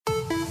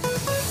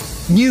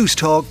News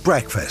Talk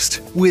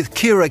Breakfast with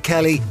Ciara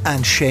Kelly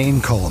and Shane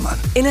Coleman.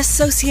 In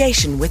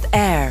association with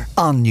AIR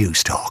On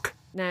News Talk.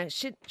 Now,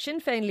 Sinn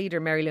Fein Leader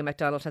Lou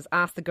McDonald has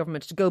asked the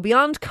government to go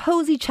beyond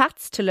cosy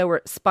chats to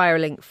lower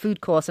spiralling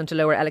food costs and to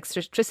lower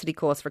electricity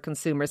costs for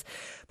consumers.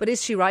 But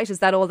is she right? Is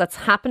that all that's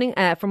happening?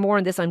 For more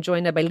on this, I'm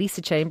joined now by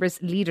Lisa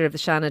Chambers, leader of the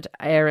Seanad,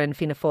 Éireann,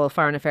 Fianna Fáil,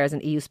 Foreign Affairs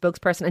and EU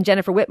spokesperson, and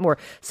Jennifer Whitmore,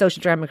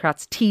 Social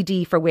Democrats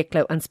TD for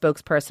Wicklow and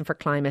spokesperson for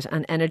Climate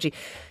and Energy.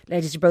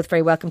 Ladies, you're both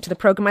very welcome to the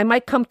programme. I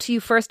might come to you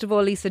first of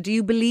all, Lisa. Do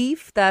you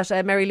believe that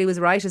Mary Lou is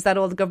right? Is that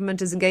all the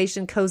government is engaged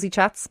in, cosy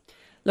chats?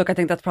 Look, I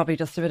think that's probably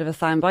just a bit of a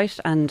soundbite,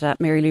 and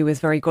Mary Lou is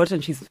very good,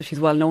 and she's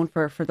well known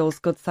for those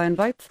good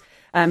soundbites.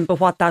 But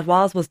what that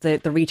was the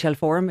retail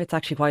forum. It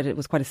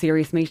was quite a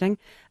serious meeting.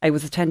 It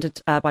was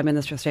attended by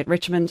Minister of State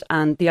Richmond,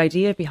 and the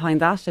idea behind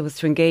that, it was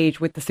to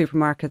engage with the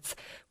supermarkets,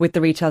 with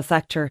the retail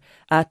sector,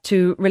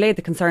 to relay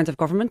the concerns of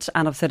government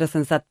and of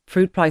citizens that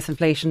food price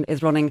inflation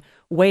is running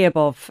way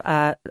above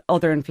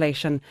other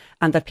inflation,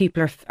 and that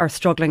people are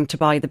struggling to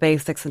buy the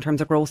basics in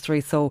terms of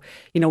groceries. So,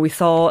 we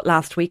saw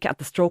last week at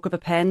the stroke of a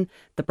pen,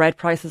 the bread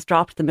prices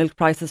dropped, the milk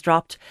prices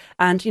dropped,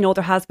 and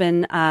there has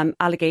been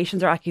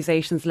allegations or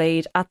accusations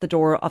laid at the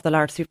door of the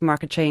large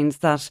supermarket chains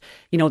that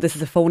this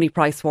is a phony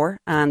price war,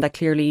 and that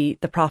clearly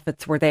the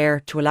profits were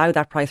there to allow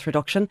that price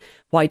reduction.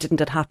 Why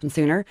didn't it happen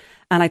sooner?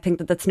 And I think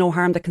that that's no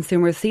harm that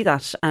consumers see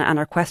that and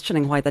are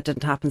questioning why that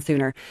didn't happen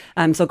sooner.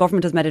 So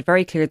government has made it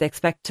very clear they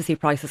expect to see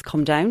prices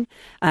come down.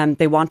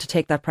 They want to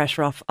take that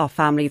pressure off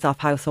families, off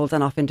households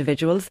and off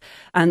individuals.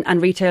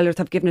 And retailers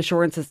have given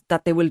assurances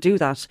that they will do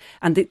that.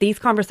 And these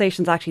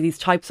conversations, actually, these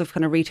types of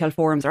kind of retail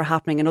forums are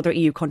happening in other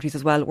EU countries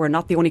as well. We're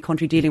not the only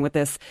country dealing with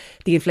this.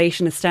 The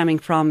inflation is stemming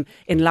from,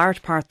 in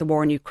large part, the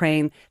war in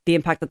Ukraine, the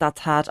impact that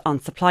that's had on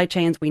supply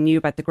chains. We knew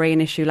about the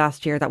grain issue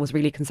last year. That was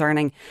really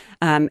concerning.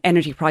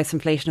 Energy price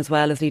inflation as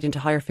well is leading to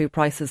higher food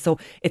prices. So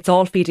it's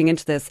all feeding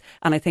into this.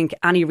 And I think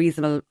any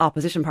reasonable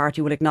opposition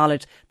party will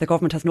acknowledge the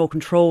government has no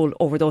control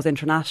over those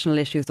international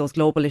issues, those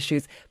global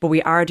issues. But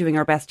we are doing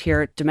our best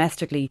here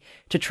domestically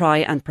to try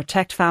and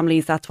protect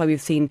families. That's why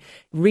we've seen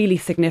really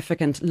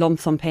significant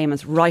lump sum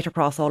payments right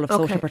across all of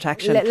social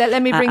protection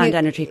Let me bring and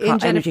energy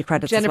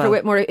credits Jennifer as well.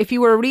 Whitmore, if you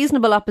were a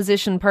reasonable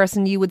opposition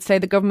person, you would say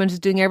the government is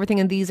doing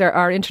everything and these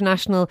are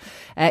international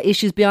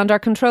issues beyond our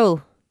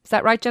control. Is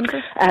that right,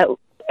 Jennifer?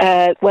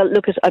 Well,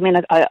 look,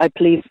 I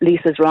believe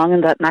Lisa's wrong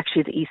in that, and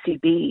actually the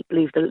ECB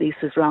believe that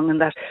Lisa's wrong in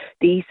that.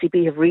 The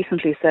ECB have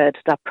recently said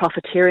that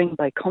profiteering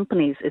by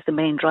companies is the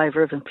main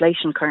driver of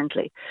inflation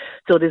currently.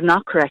 So it is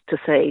not correct to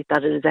say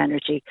that it is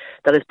energy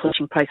that is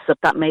pushing prices up.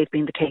 That may have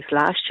been the case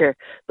last year,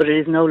 but it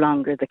is no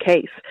longer the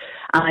case.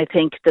 And I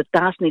think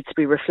that needs to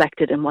be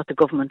reflected in what the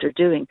government are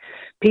doing.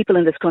 People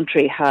in this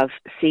country have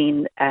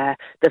seen,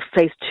 they've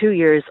faced 2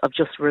 years of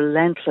just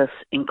relentless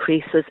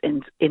increases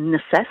in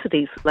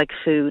necessities like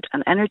food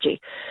and energy.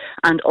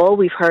 And all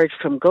we've heard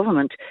from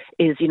government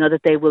is, that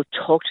they will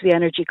talk to the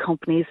energy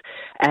companies.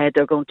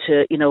 They're going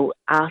to,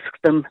 ask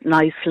them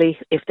nicely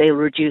if they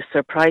reduce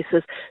their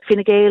prices.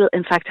 Fine Gael,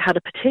 in fact, had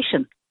a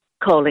petition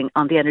calling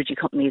on the energy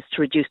companies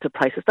to reduce their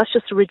prices. That's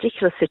just a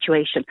ridiculous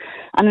situation.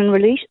 And in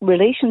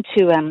relation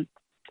to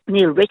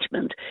Neil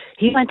Richmond,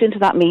 he went into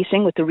that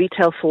meeting with the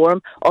retail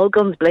forum, all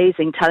guns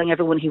blazing, telling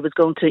everyone he was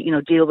going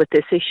to, deal with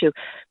this issue.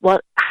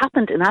 What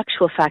happened in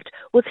actual fact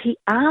was he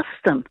asked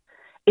them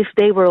if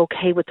they were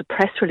okay with the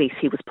press release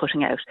he was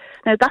putting out.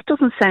 Now, that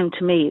doesn't sound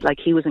to me like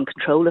he was in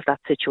control of that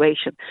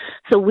situation.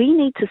 So we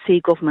need to see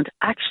government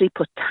actually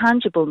put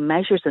tangible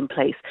measures in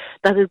place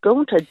that is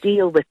going to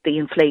deal with the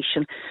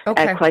inflation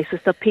crisis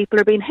that people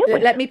are being hit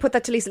with. Let me put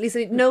that to Lisa.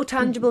 Lisa, no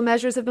tangible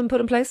measures have been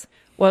put in place?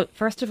 Well,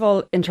 first of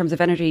all, in terms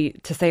of energy,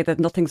 to say that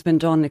nothing's been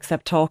done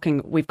except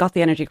talking, we've got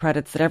the energy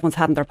credits that everyone's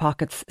had in their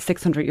pockets,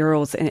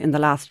 €600 in the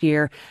last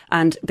year,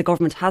 and the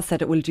government has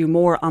said it will do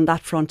more on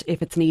that front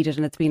if it's needed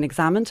and it's been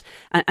examined.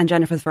 And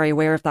Jennifer's very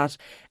aware of that.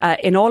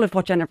 In all of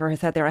what Jennifer has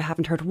said there, I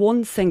haven't heard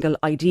one single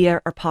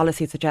idea or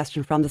policy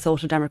suggestion from the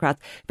Social Democrats.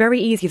 Very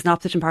easy as an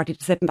opposition party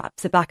to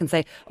sit back and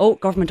say,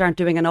 government aren't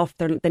doing enough,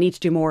 they need to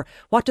do more.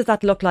 What does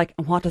that look like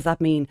and what does that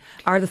mean?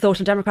 Are the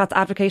Social Democrats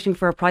advocating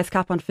for a price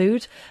cap on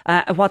food?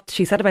 What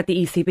she said about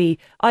the ECB,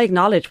 I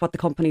acknowledge what the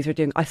companies are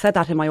doing. I said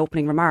that in my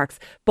opening remarks.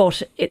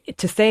 But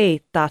to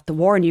say that the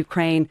war in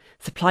Ukraine,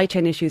 supply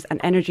chain issues and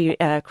energy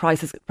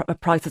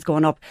prices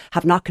going up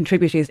have not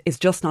contributed is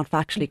just not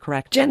factually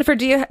correct. Jennifer,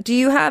 do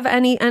you have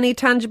any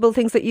tangible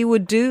things that you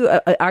would do?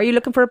 Are you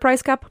looking for a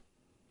price cap?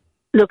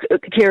 Look,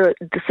 Ciara,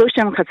 the Social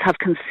Democrats have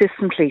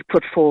consistently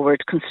put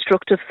forward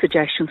constructive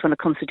suggestions when it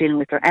comes to dealing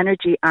with our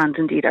energy and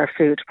indeed our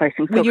food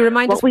pricing. Will you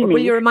remind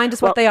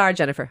us what they are,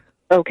 Jennifer?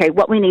 Okay,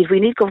 what we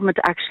need government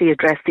to actually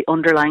address the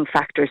underlying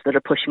factors that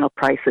are pushing up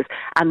prices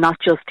and not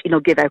just,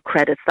 give out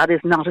credits. That is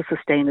not a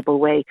sustainable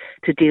way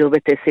to deal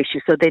with this issue.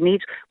 So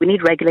we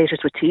need regulators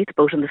with teeth,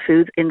 both in the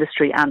food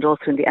industry and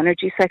also in the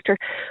energy sector.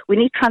 We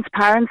need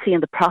transparency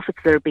in the profits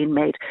that are being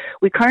made.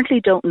 We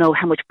currently don't know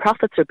how much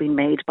profits are being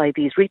made by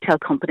these retail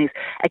companies,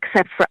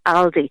 except for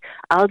Aldi.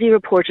 Aldi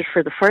reported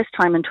for the first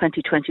time in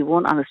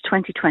 2021 on its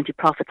 2020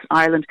 profits in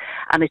Ireland,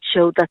 and it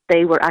showed that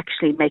they were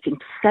actually making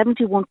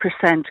 71%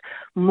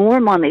 more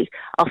money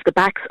off the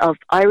backs of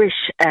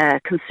Irish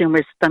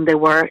consumers than they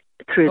were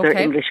through their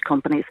English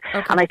companies.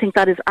 Okay. And I think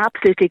that is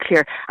absolutely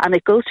clear. And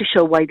it goes to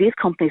show why these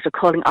companies are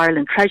calling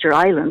Ireland Treasure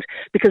Island,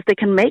 because they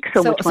can make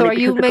so much money. So are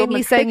you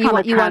mainly saying you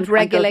want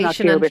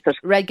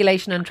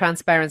regulation and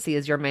transparency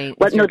is your main?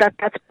 Well, no,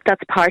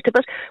 that's part of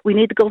it. We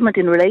need the government,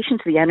 in relation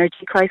to the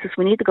energy crisis,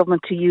 we need the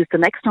government to use the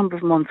next number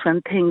of months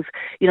when things,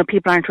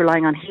 people aren't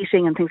relying on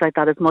heating and things like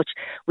that as much.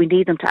 We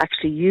need them to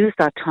actually use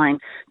that time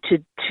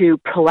to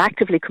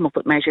proactively come up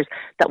with measures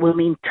that will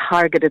mean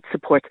targeted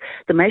supports.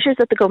 The measures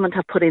that the government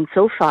have put in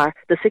so far,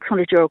 the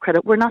 €600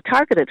 credit, were not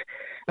targeted.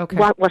 Okay.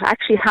 What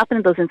actually happened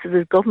in those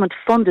instances is government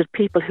funded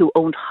people who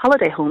owned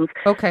holiday homes.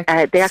 Okay.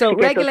 So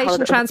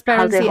regulation,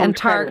 transparency and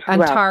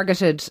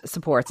targeted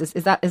supports.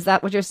 Is that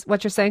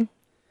what you're saying?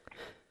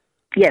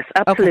 Yes,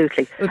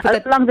 absolutely. Okay.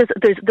 As long as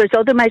there's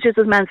other measures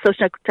as well.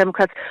 Social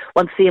Democrats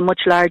want to see a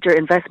much larger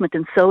investment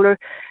in solar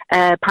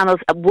panels.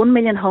 1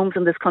 million homes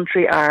in this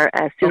country are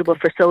suitable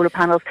for solar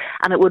panels,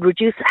 and it would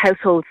reduce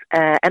households'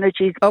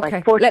 energy by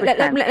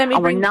 40%.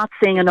 And we're not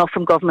seeing enough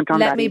from government on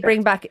that. Let me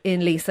bring back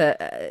in Lisa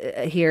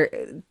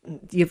here.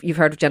 You've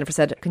heard what Jennifer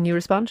said. Can you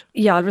respond?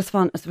 Yeah, I'll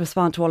respond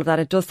to all of that.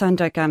 It does sound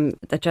like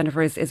that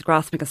Jennifer is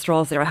grasping at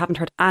straws there. I haven't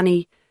heard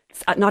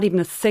not even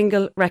a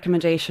single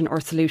recommendation or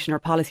solution or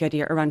policy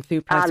idea around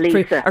food prices.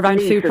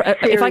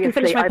 If I can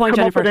finish my point,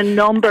 Jennifer, a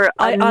number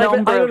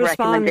of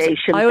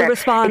recommendations. I will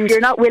respond. If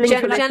you're not willing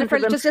to Jennifer,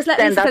 listen to them, just let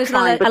Lisa finish,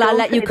 and I'll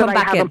let you come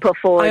back in.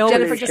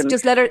 Jennifer,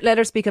 just let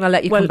her speak, and I'll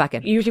let you come back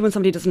in. Usually, when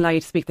somebody doesn't allow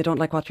you to speak, they don't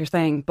like what you're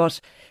saying. But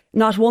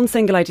not one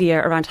single idea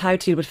around how to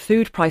deal with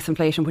food price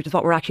inflation, which is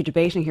what we're actually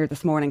debating here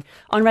this morning.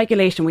 On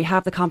regulation, we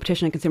have the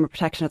Competition and Consumer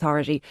Protection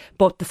Authority,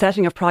 but the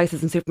setting of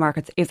prices in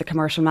supermarkets is a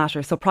commercial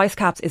matter. So price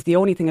caps is the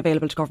only thing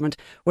available to government.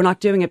 We're not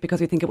doing it because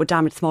we think it would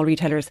damage small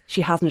retailers.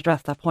 She hasn't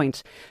addressed that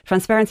point.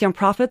 Transparency on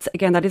profits,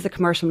 again, that is a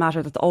commercial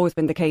matter. That's always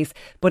been the case.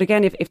 But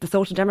again, if the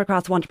Social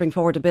Democrats want to bring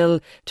forward a bill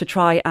to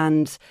try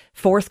and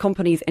force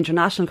companies,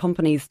 international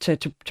companies, to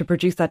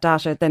produce that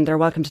data, then they're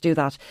welcome to do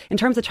that. In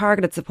terms of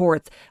targeted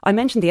supports, I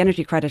mentioned the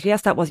energy credit.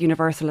 Yes, that was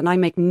universal, and I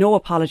make no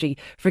apology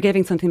for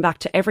giving something back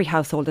to every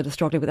household that is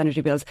struggling with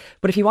energy bills.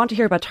 But if you want to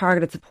hear about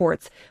targeted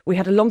supports, we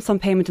had a lump sum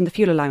payment in the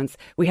fuel allowance.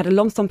 We had a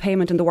lump sum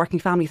payment in the working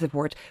family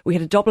support. We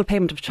had a double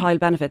payment of child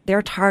benefit.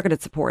 They're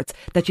targeted supports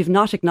that you've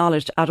not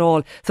acknowledged at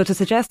all. So to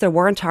suggest there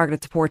weren't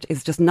targeted support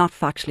is just not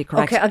factually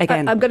correct. Okay,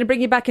 again, I'm going to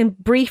bring you back in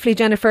briefly,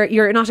 Jennifer.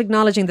 You're not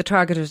acknowledging the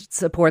targeted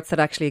supports that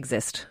actually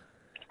exist.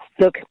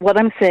 Look, what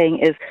I'm saying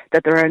is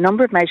that there are a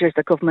number of measures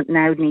that government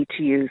now need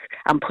to use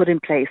and put in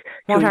place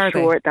to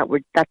ensure that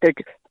they're.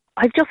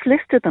 I've just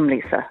listed them,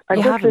 Lisa.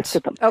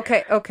 Listed them.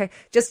 Okay.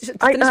 Just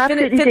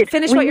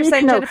finish what you're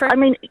saying, Jennifer.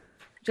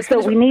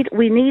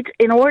 We need,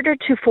 in order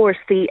to force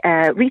the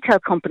retail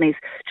companies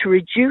to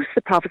reduce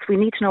the profits, we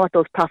need to know what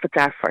those profits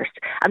are first.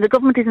 And the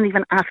government isn't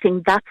even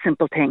asking that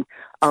simple thing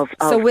of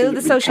So will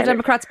the Social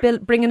Democrats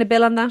bring in a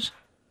bill on that?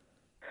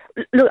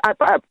 Look,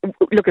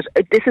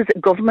 this is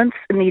governments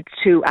need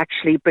to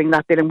actually bring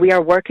that bill, and we are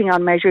working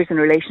on measures in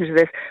relation to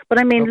this. But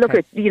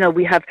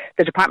we have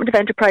the Department of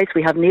Enterprise,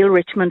 we have Neil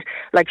Richmond.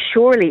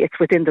 Surely it's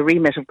within the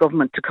remit of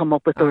government to come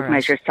up with those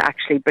measures to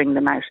actually bring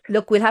them out.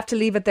 Look, we'll have to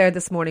leave it there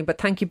this morning, but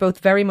thank you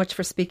both very much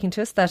for speaking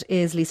to us. That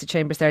is Lisa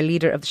Chambers, their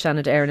leader of the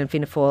Seanad, Éireann and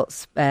Fianna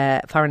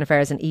Fáil Foreign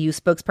Affairs and EU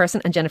spokesperson,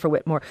 and Jennifer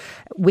Whitmore,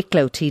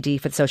 Wicklow TD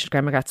for the Social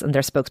Democrats and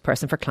their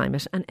spokesperson for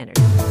climate and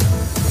energy.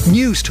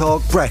 News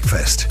Talk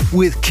Breakfast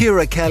with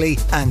Ciara Kelly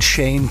and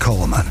Shane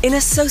Coleman. In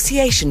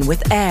association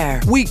with AIR.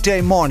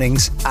 Weekday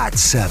mornings at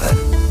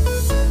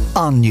 7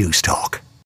 on News Talk.